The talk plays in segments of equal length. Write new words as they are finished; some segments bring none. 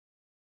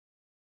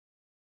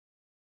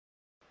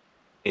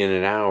In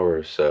an hour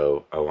or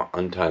so, I will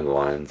untie the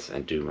lines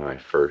and do my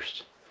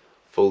first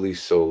fully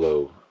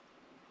solo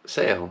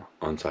sail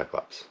on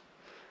Cyclops.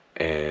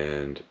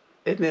 And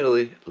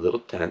admittedly, a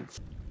little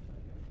tense.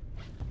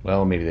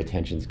 Well, maybe the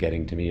tension's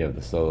getting to me of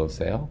the solo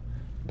sail.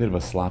 A bit of a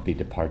sloppy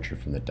departure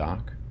from the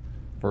dock.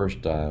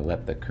 First,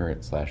 let the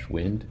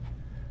current/wind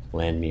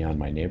land me on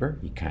my neighbor.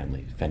 He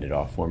kindly fended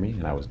off for me,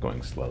 and I was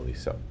going slowly,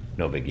 so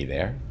no biggie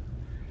there.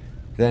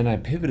 Then I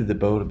pivoted the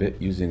boat a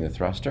bit using the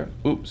thruster.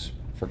 Oops,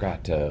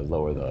 forgot to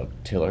lower the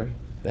tiller.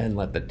 Then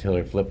let the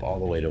tiller flip all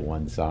the way to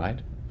one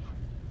side.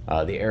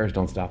 The arrows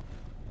don't stop.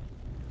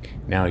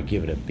 Now I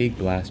give it a big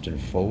blast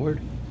and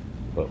forward,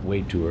 but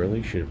way too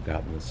early. Should have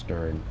gotten the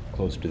stern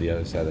close to the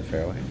other side of the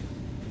fairway.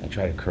 I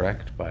try to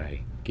correct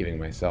by giving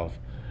myself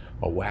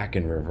a whack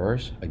in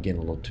reverse, again a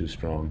little too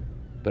strong,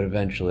 but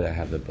eventually I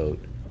have the boat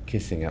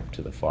kissing up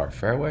to the far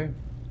fairway,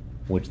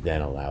 which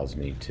then allows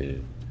me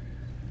to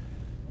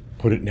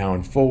put it now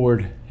in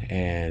forward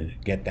and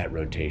get that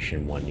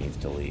rotation one needs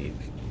to leave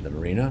the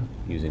marina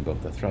using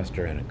both the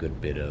thruster and a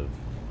good bit of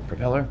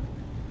propeller.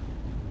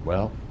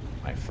 Well,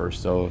 my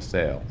first solo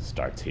sail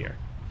starts here.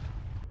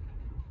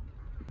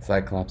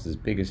 Cyclops'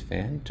 biggest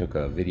fan took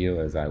a video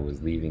as I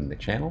was leaving the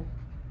channel.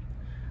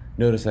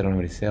 Notice I don't have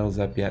any sails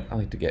up yet. I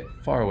like to get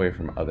far away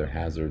from other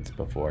hazards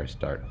before I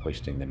start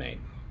hoisting the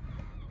main.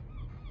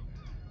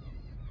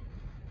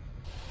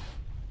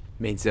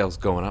 Mainsail's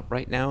going up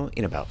right now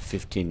in about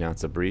 15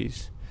 knots of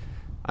breeze.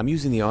 I'm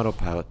using the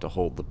autopilot to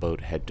hold the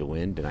boat head to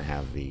wind, and I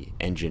have the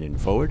engine in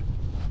forward.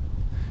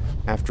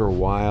 After a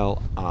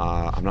while,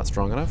 I'm not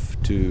strong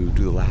enough to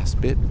do the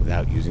last bit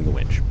without using the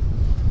winch.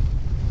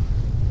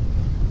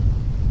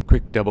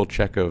 Quick double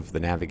check of the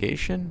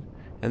navigation,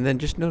 and then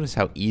just notice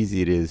how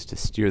easy it is to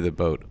steer the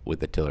boat with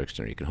the tiller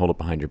extender. You can hold it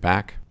behind your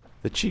back.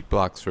 The cheek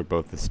blocks for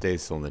both the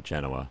staysail and the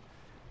Genoa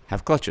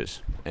have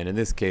clutches, and in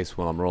this case,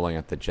 while I'm rolling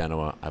at the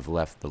Genoa, I've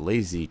left the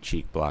lazy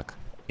cheek block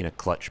in a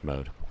clutch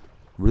mode.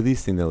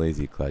 Releasing the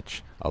lazy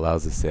clutch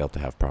allows the sail to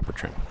have proper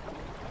trim.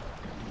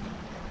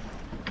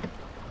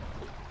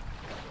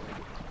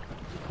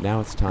 Now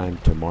it's time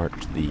to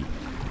march the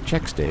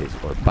check stays,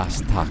 or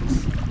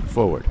bas-tax,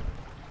 forward.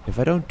 If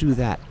I don't do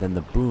that, then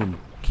the boom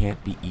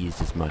can't be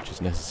eased as much as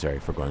necessary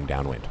for going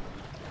downwind.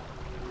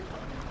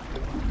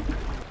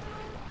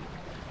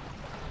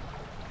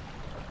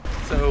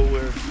 So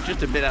we're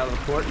just a bit out of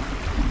the port,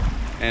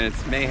 and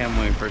it's mayhem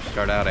when we first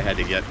start out. I had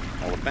to get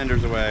all the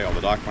fenders away, all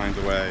the dock lines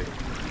away,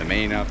 the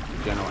main up,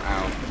 the Genoa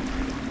out,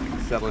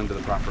 settle into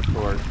the proper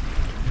course.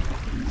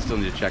 Still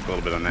need to check a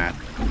little bit on that.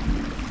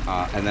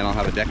 And then I'll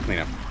have a deck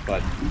cleanup.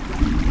 But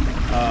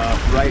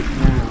right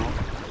now,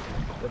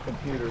 the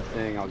computer's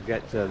saying I'll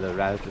get to the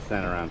Raz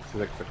descent around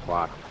 6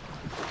 o'clock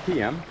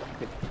p.m.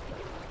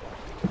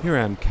 Here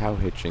I'm cow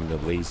hitching the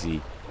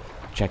lazy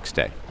check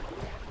stay.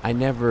 I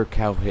never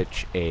cow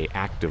hitch a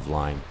active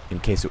line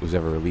in case it was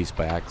ever released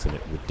by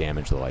accident. It would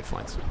damage the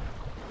lifelines.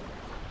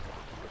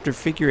 After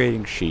figure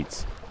eighting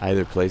sheets, I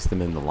either place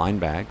them in the line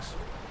bags,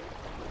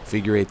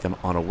 figure eight them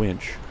on a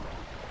winch,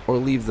 or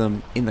leave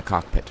them in the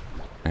cockpit.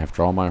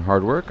 After all my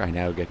hard work, I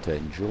now get to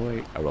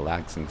enjoy a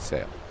relaxing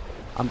sail.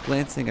 I'm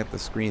glancing at the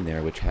screen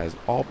there, which has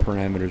all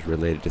parameters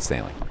related to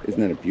sailing.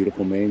 Isn't that a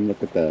beautiful main?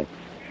 Look at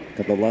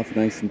got the luff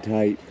nice and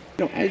tight.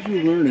 You know, as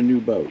you learn a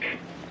new boat,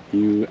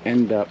 you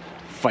end up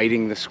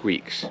fighting the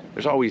squeaks.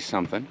 There's always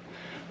something.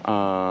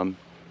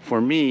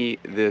 For me,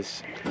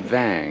 this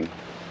Vang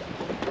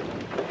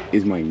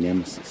is my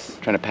nemesis.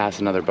 Trying to pass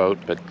another boat,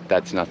 but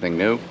that's nothing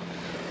new.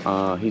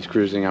 He's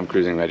cruising, I'm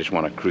cruising, I just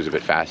want to cruise a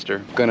bit faster.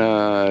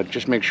 Gonna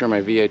just make sure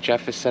my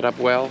VHF is set up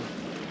well.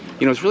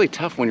 You know, it's really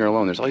tough when you're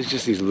alone. There's always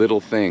just these little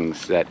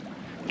things that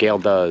Gail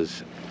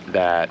does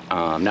that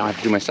now I have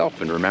to do myself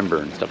and remember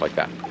and stuff like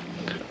that.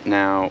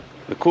 Now,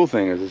 the cool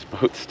thing is this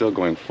boat's still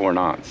going 4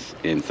 knots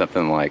in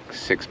something like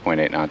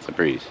 6.8 knots of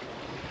breeze.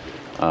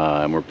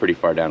 And we're pretty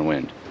far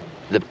downwind.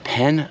 The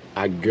Pen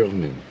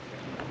Agurnin.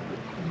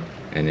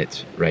 And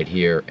it's right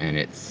here, and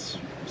it's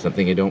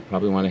something you don't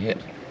probably want to hit.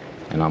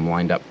 And I'm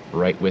lined up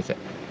right with it.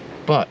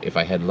 But if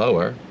I head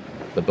lower,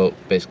 the boat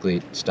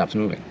basically stops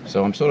moving.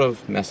 So I'm sort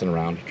of messing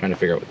around, trying to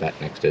figure out what that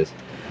next is.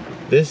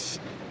 This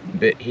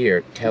bit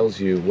here tells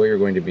you where you're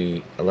going to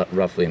be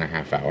roughly in a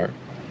half hour.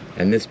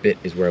 And this bit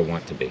is where I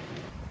want to be.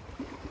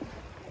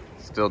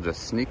 Still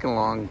just sneaking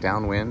along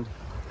downwind.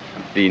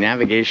 The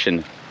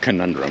navigation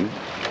conundrum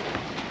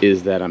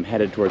is that I'm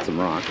headed towards some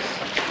rocks.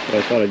 But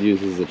I thought I'd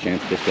use this as a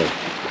chance just to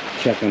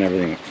check on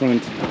everything up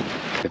front.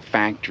 The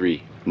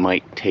factory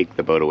might take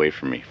the boat away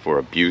from me for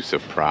abuse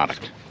of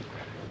product.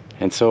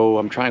 And so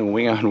I'm trying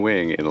wing on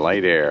wing in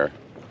light air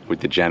with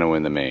the Genoa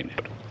in the main.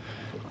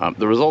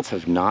 The results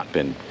have not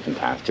been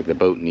fantastic. The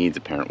boat needs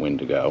apparent wind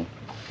to go.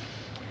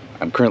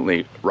 I'm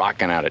currently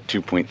rocking out at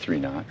 2.3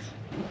 knots.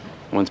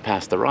 Once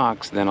past the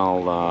rocks, then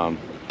I'll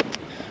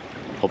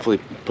hopefully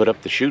put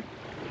up the chute.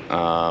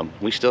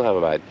 We still have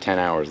about 10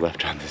 hours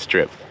left on this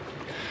trip.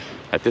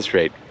 At this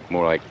rate,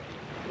 more like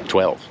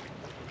 12,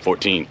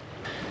 14.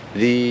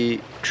 The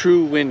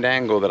true wind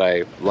angle that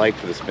I like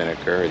for the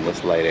spinnaker in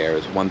this light air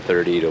is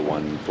 130 to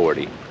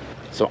 140.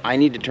 So I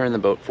need to turn the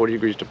boat 40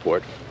 degrees to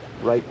port.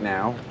 Right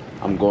now,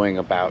 I'm going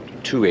about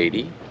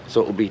 280.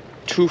 So it will be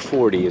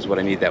 240 is what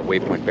I need that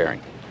waypoint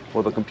bearing.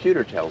 Well, the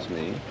computer tells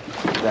me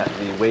that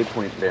the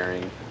waypoint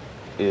bearing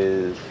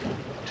is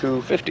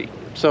 250.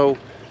 So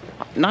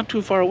not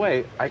too far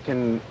away, I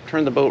can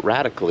turn the boat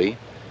radically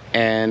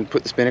and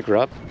put the spinnaker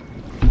up.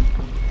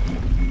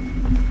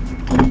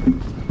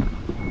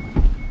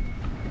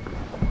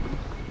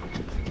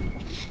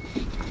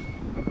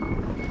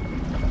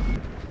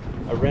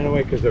 I ran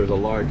away because there was a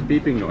large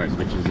beeping noise,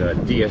 which is a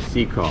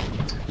DSC call.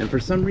 And for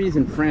some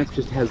reason, France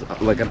just has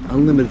like an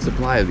unlimited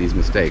supply of these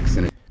mistakes.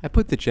 And I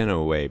put the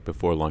Genoa away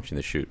before launching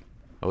the chute.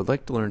 I would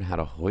like to learn how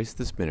to hoist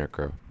the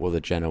spinnaker while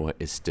the Genoa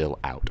is still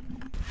out.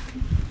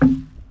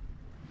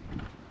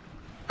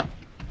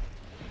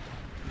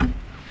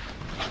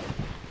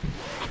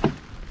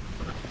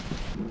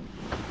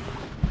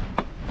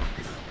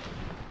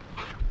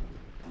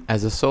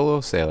 As a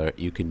solo sailor,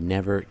 you can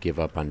never give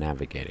up on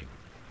navigating.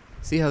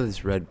 See how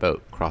this red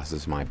boat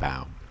crosses my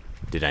bow.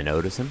 Did I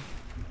notice him?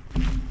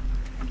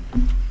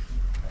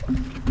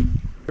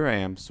 Here I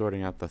am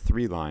sorting out the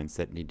 3 lines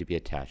that need to be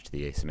attached to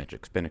the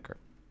asymmetric spinnaker.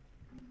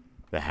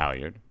 The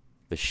halyard,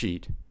 the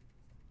sheet,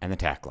 and the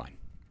tack line.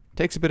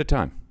 Takes a bit of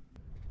time.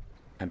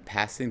 I'm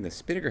passing the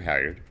spinnaker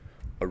halyard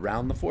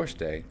around the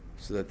forestay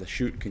so that the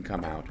chute can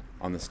come out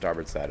on the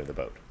starboard side of the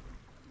boat.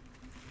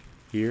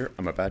 Here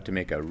I'm about to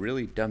make a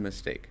really dumb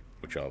mistake,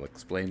 which I'll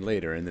explain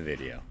later in the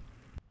video.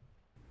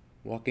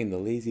 Walking the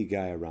lazy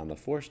guy around the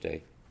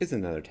forestay is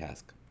another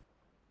task.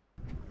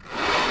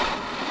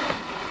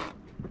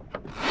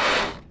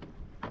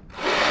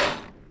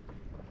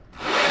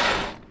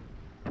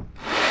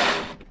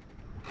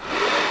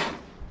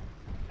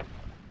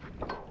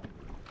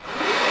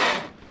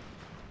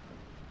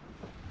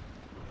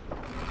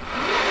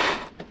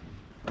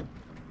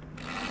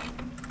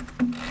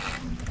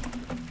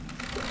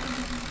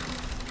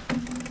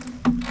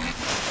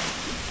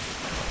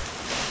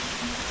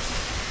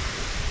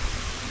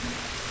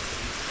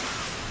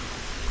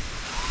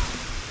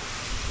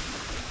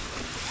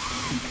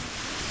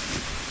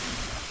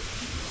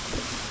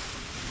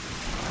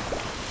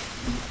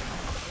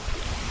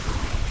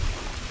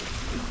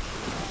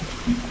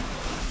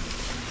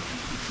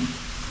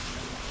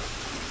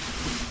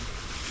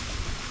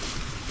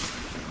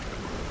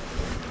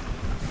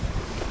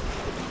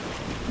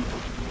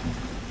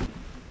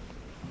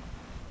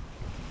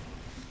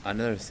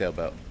 Another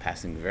sailboat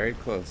passing very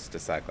close to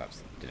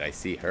Cyclops. Did I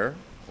see her,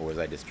 or was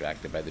I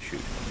distracted by the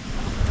chute?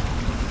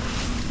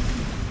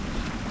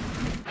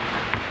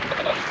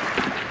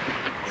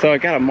 so I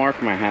gotta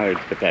mark my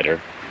halyards a bit better.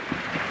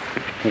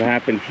 What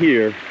happened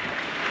here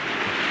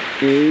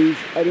is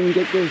I didn't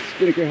get the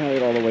spinnaker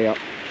halyard all the way up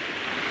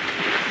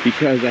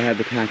because I had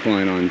the tack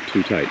line on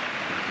too tight.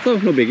 So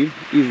no biggie,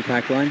 easy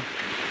tack line.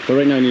 So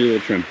right now I need a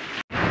little trim.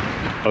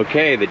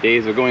 Okay, the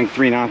days of going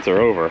 3 knots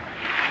are over.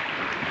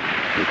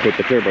 We put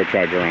the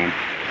turbocharger on.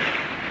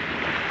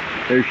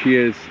 There she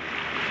is.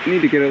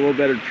 Need to get a little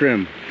better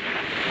trim.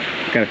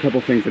 Got a couple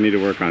things I need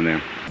to work on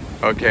there.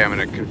 Okay, I'm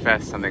gonna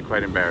confess something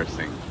quite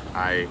embarrassing.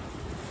 I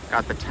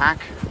got the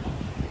tack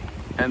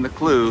and the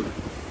clue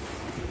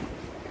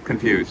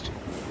confused.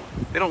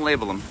 They don't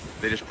label them.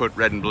 They just put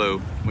red and blue,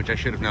 which I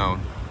should have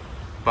known.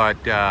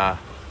 But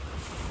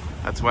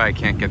that's why I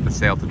can't get the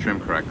sail to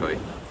trim correctly.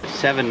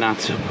 7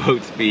 knots of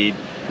boat speed,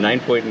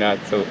 9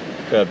 knots, so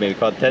maybe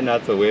called 10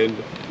 knots of wind.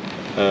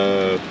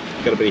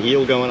 Got a bit of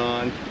heel going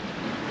on.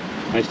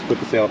 Nice to put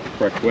the sail up the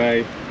correct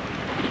way.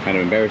 Kind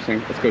of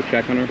embarrassing. Let's go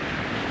check on her.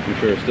 I'm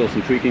sure still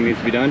some tweaking needs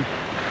to be done.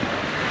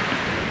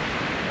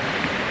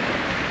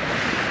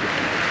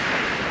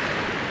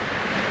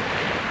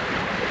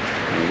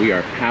 And we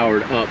are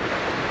powered up.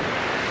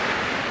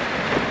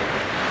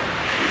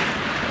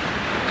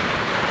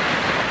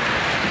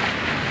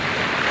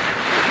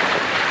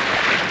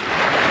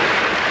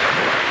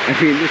 I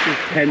mean, this is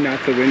 10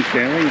 knots of wind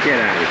sailing. Get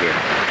out of here.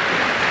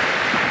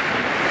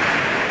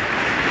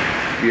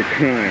 You're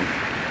crying.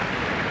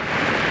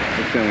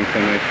 We're sailing so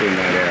nicely in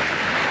that air.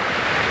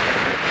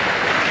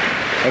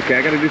 Okay,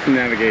 I gotta do some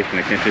navigation.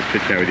 I can't just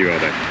chit chat with you all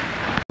day.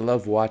 I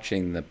love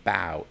watching the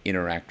bow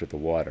interact with the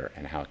water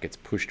and how it gets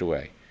pushed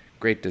away.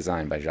 Great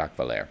design by Jacques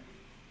Valère.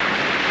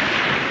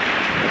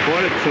 I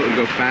bought it so it would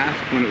go fast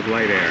when it was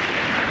light air.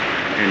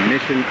 And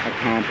mission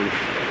accomplished.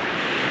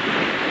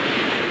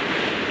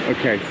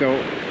 Okay, so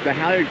the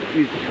halyard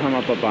needs to come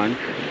up a bunch.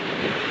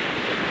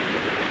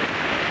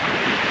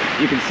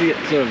 You can see it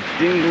sort of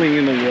dingling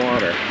in the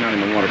water, not in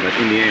the water, but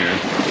in the air,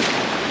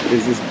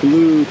 is this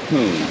blue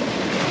cone.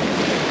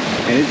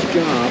 And its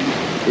job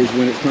is,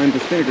 when it's time for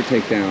spinnaker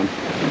takedown,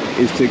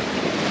 is to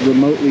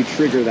remotely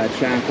trigger that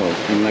shackle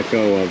and let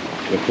go of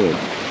the clue.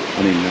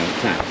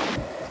 Tap.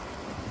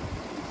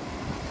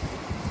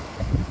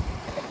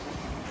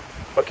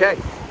 Okay,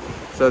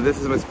 so this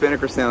is what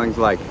spinnaker sailing's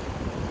like.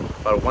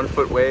 About a 1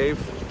 foot wave,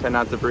 10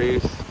 knots of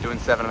breeze, doing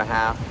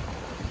 7.5.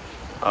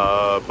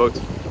 Boat's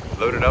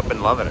loaded up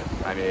and loving it.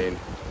 I mean,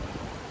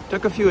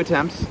 took a few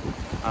attempts,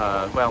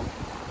 well,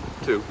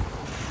 2.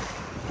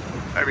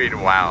 I mean,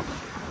 wow.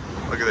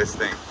 Look at this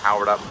thing,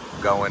 powered up,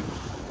 going.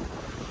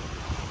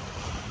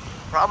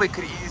 Probably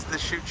could ease the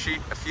chute sheet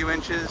a few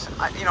inches.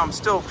 I'm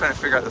still trying to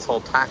figure out this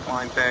whole tack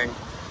line thing.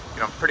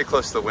 I'm pretty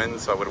close to the wind,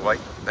 so I would like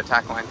the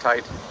tack line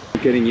tight.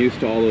 Getting used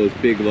to all those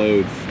big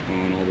loads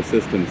on all the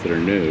systems that are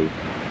new,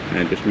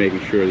 and just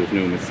making sure there's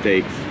no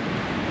mistakes,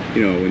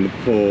 in the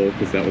pull,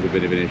 because that was a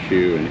bit of an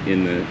issue, and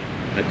in the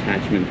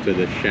attachment to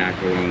the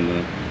shackle on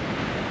the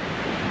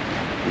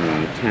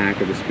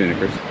tack of the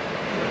spinnakers.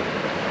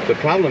 The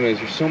problem is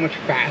you're so much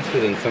faster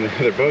than some of the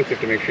other boats, you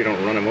have to make sure you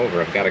don't run them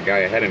over. I've got a guy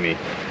ahead of me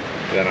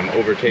that I'm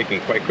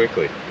overtaking quite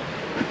quickly.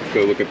 Let's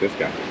go look at this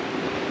guy.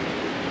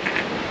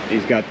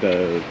 He's got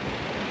the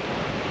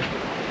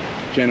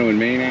genuine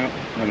main out,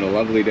 having a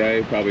lovely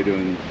day, probably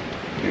doing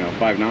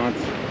 5 knots,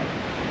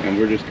 and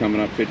we're just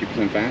coming up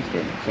 50%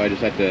 faster. So I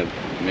just have to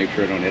make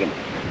sure I don't hit him.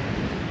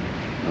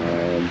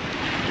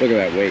 Look at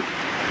that weight,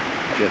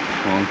 just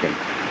honking.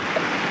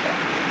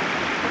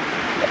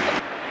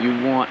 You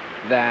want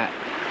that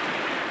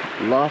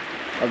luff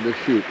of the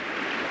chute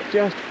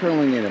just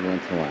curling in every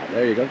once in a while.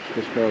 There you go,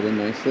 just curled in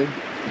nicely.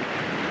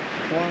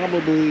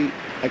 Probably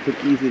I could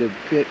easily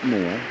fit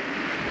more,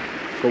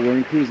 but we're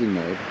in cruising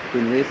mode. If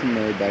we're in racing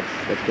mode, that's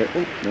great.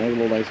 Oh, another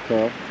little nice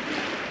curl.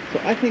 So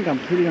I think I'm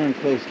pretty darn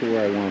close to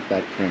where I want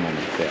that trim on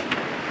the sail,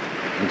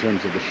 in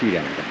terms of the sheet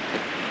angle.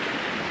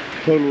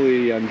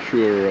 Totally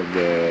unsure of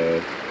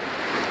the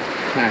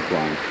tack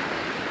line.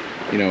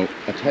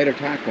 A tighter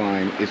tack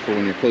line is for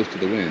when you're close to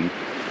the wind.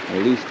 A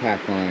loose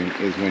tack line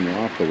is when you're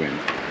off the wind.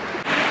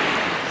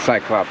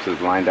 Cyclops has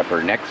lined up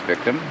her next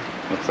victim.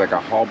 Looks like a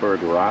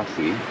Hallberg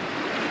Rossi.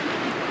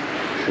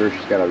 Sure,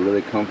 she's got a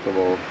really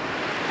comfortable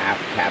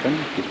aft cabin.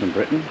 She's from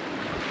Britain.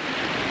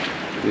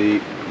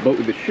 The boat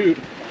with the chute,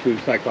 who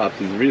Cyclops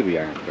is really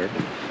after,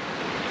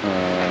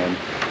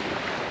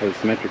 has a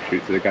symmetric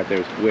chute, so they got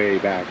theirs way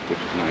back, which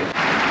is nice.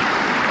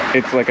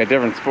 It's like a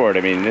different sport.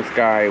 This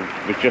guy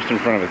was just in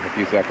front of us a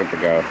few seconds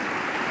ago,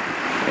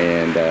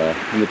 and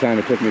in the time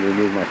it took me to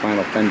remove my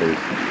final fenders,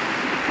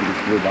 he just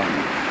flew by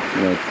me.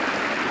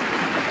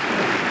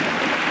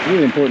 It's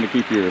really important to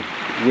keep your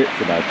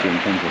wits about you in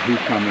terms of who's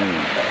coming in.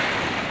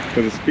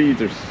 Because the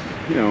speeds are,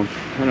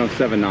 I know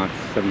 7 knots,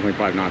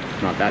 7.5 knots,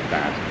 it's not that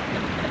fast.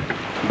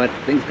 But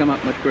things come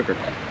up much quicker.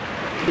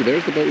 Ooh,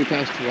 there's the boat we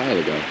passed a while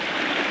ago.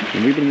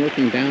 And we've been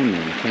working down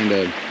there, trying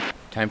to...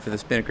 Time for the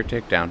spinnaker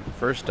takedown.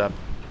 First up,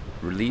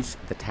 release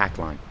the tack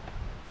line.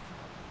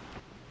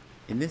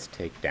 In this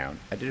takedown,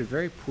 I did a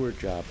very poor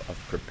job of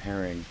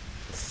preparing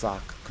the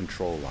sock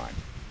control line.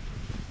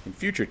 In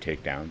future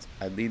takedowns,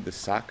 I lead the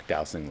sock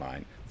dowsing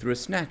line through a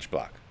snatch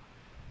block.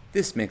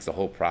 This makes the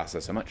whole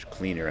process much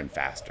cleaner and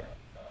faster.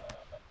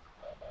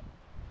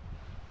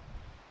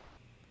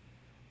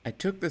 I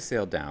took the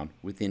sail down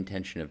with the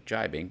intention of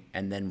jibing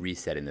and then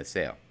resetting the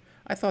sail.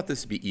 I thought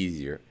this would be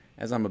easier,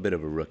 as I'm a bit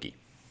of a rookie.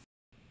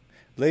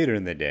 Later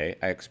in the day,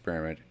 I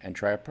experiment and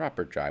try a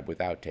proper jibe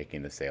without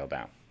taking the sail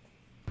down.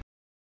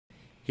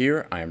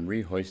 Here I am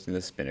rehoisting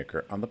the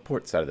spinnaker on the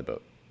port side of the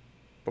boat.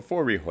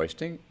 Before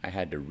rehoisting, I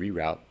had to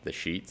reroute the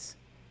sheets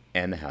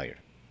and the halyard.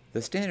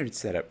 The standard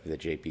setup for the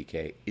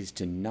JPK is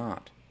to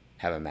not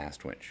have a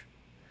mast winch.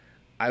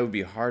 I would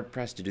be hard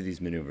pressed to do these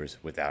maneuvers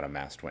without a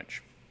mast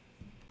winch.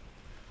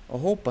 A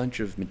whole bunch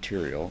of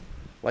material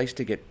likes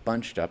to get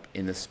bunched up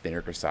in the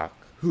spinnaker sock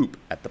hoop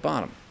at the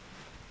bottom.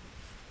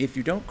 If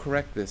you don't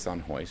correct this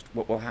on hoist,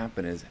 what will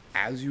happen is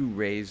as you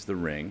raise the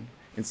ring,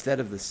 instead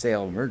of the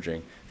sail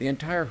merging, the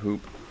entire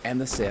hoop and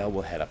the sail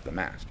will head up the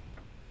mast.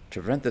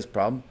 To prevent this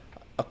problem,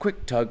 a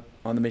quick tug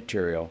on the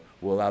material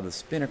will allow the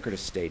spinnaker to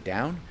stay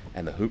down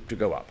and the hoop to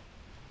go up.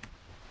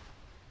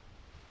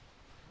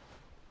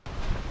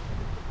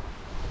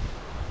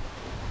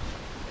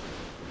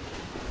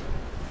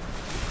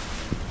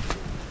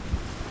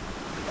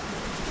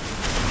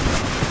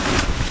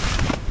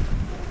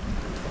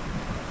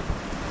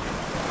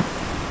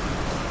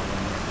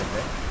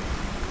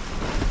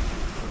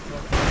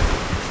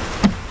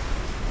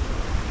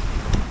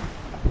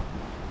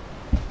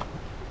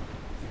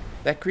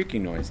 That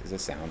creaking noise is a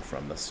sound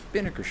from the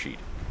spinnaker sheet.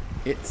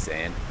 It's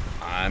saying,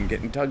 I'm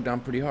getting tugged on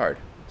pretty hard.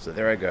 So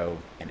there I go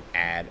and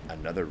add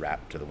another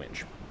wrap to the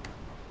winch.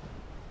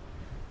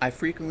 I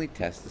frequently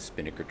test the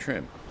spinnaker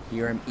trim.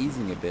 Here I'm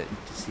easing a bit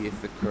to see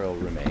if the curl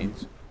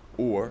remains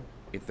or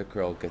if the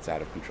curl gets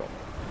out of control.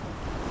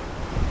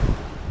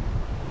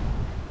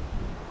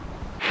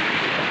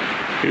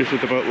 Here's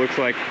what the boat looks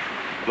like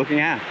looking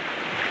aft.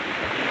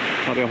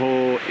 Probably a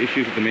whole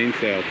issues with the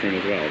mainsail trim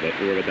as well, but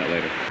we'll worry about that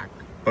later.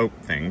 Boat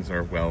things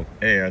are, well,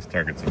 AIS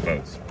targets of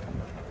boats.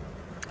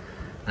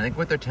 I think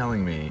what they're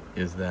telling me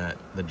is that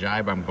the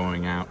jibe I'm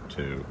going out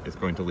to is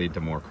going to lead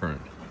to more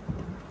current.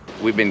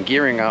 We've been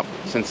gearing up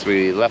since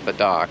we left the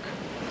dock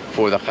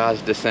for the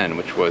Ras de Seine,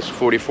 which was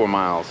 44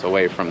 miles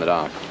away from the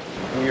dock.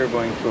 We are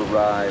going to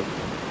arrive,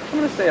 I'm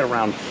going to say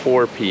around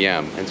 4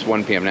 p.m. It's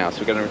 1 p.m. now, so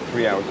we've got another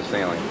 3 hours of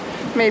sailing.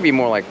 Maybe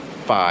more like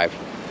 5.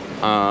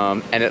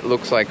 And it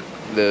looks like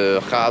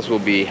the Ras will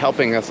be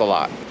helping us a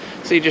lot.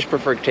 So you just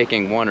prefer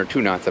taking 1 or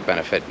 2 knots of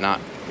benefit, not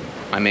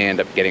I may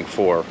end up getting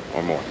 4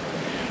 or more.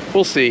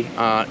 we'll see.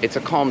 It's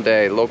a calm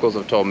day. Locals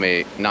have told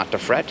me not to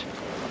fret.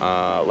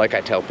 Like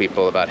I tell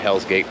people about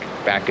Hell's Gate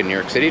back in New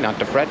York City, not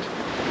to fret.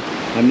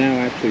 I'm now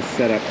actually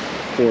set up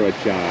for a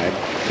jibe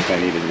if I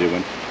needed to do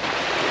one.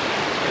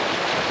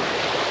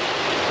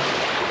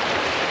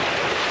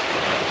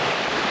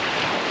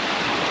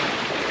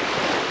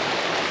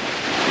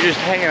 You're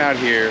just hanging out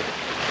here,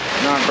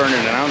 not burning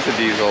an ounce of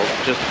diesel,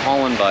 just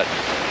hauling butt.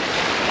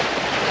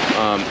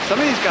 Some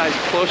of these guys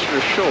closer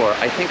to shore,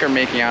 I think, are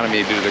making out of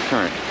me due to the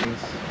current.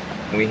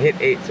 When we hit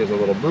 8, there's a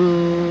little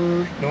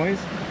brrrr noise,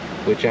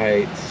 which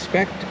I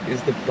suspect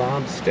is the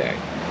bobstay.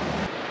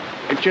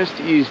 I just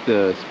eased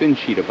the spin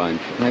sheet a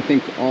bunch, and I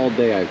think all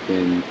day I've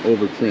been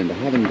over trimmed. I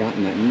haven't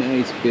gotten that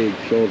nice big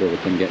shoulder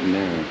which I'm getting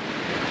now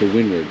to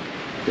windward,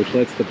 which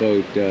lets the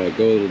boat go a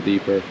little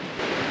deeper.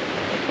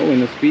 Oh,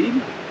 and the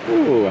speed?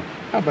 Ooh,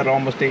 how about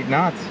almost 8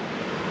 knots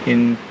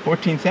in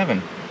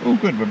 14.7? Oh,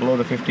 good, we're below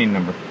the 15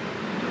 number.